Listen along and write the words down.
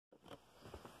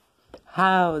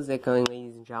How's it going,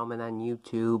 ladies and gentlemen, on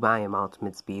YouTube? I am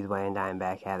Ultimate Speedway, and I'm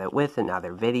back at it with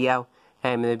another video.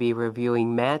 I'm going to be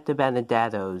reviewing Matt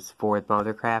Dibenedetto's Ford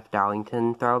Motorcraft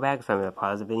Darlington throwback, so I'm going to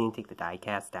pause the video and take the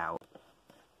diecast out.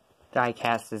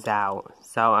 Diecast is out.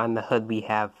 So on the hood we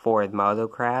have Ford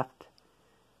Motorcraft,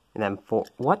 and then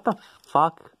what the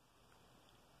fuck?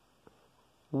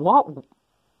 What?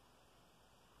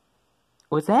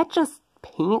 Was that just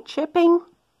paint chipping?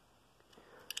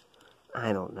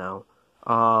 I don't know.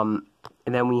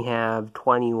 And then we have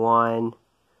 21,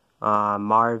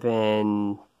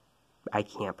 Marvin, I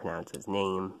can't pronounce his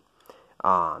name,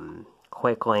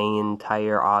 Quick Lane,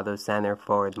 Tire, Auto Center,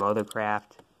 Ford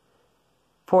Motorcraft,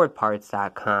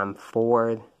 FordParts.com,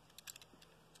 Ford,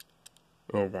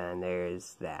 and then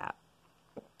there's that.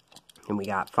 And we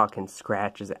got fucking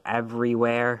scratches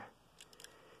everywhere.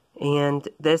 And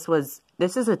this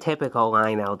is a typical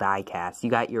Lionel diecast. You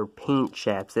got your paint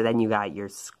chips, and then you got your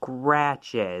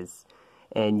scratches,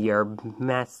 and your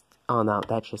messed, oh no,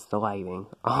 that's just the lighting.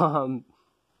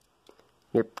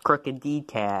 Your crooked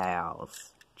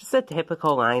decals. Just a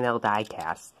typical Lionel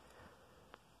diecast.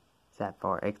 Except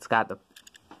for, it's got the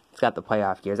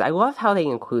playoff gears. I love how they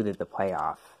included the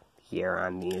playoff gear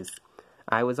on these.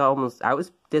 I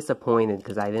was disappointed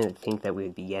because I didn't think that we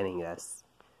would be getting this.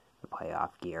 The playoff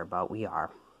gear, but we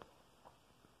are.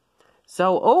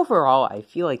 So overall, I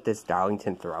feel like this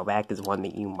Darlington throwback is one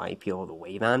that you might be able to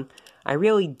wait on. I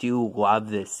really do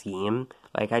love this scheme.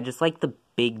 Like, I just like the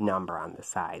big number on the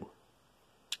side.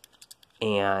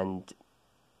 And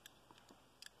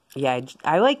yeah,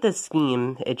 I like the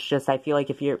scheme. It's just I feel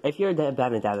like if you're a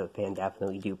Dibenedetto fan,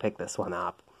 definitely do pick this one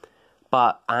up.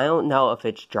 But I don't know if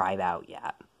it's dried out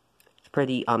yet. It's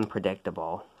pretty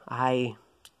unpredictable. I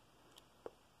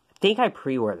think I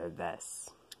pre-ordered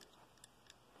this.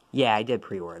 Yeah, I did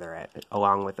pre-order it,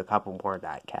 along with a couple more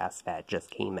diecasts that just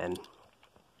came in.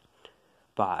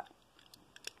 But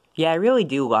yeah, I really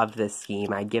do love this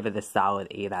scheme. I'd give it a solid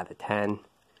 8 out of 10.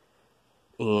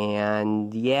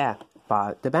 And yeah,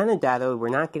 but Dibenedetto, we're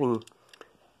not getting...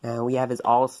 we have his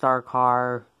All-Star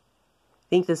car. I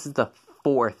think this is the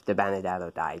 4th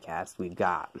Dibenedetto diecast we've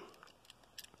got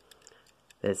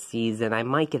this season. I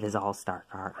might get his All-Star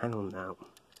car. I don't know.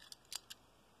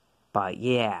 But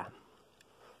yeah,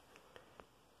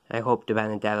 I hope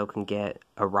Dibenedetto can get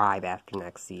a ride after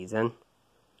next season.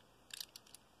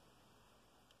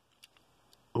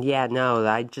 Yeah, no,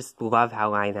 I just love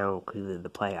how I now included the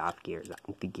playoff gears,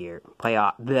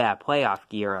 playoff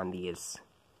gear on these.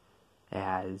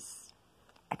 As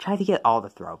I tried to get all the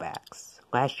throwbacks.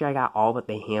 Last year I got all but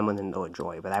the Hamlin and the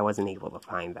Joy, but I wasn't able to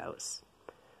find those.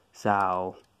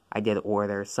 So I did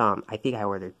order some. I think I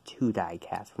ordered 2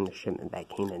 diecasts from the shipment that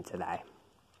came in today.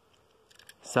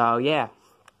 So, yeah.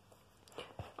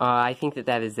 I think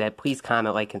that is it. Please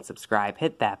comment, like, and subscribe.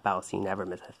 Hit that bell so you never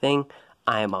miss a thing.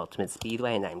 I am Ultimate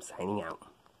Speedway, and I'm signing out.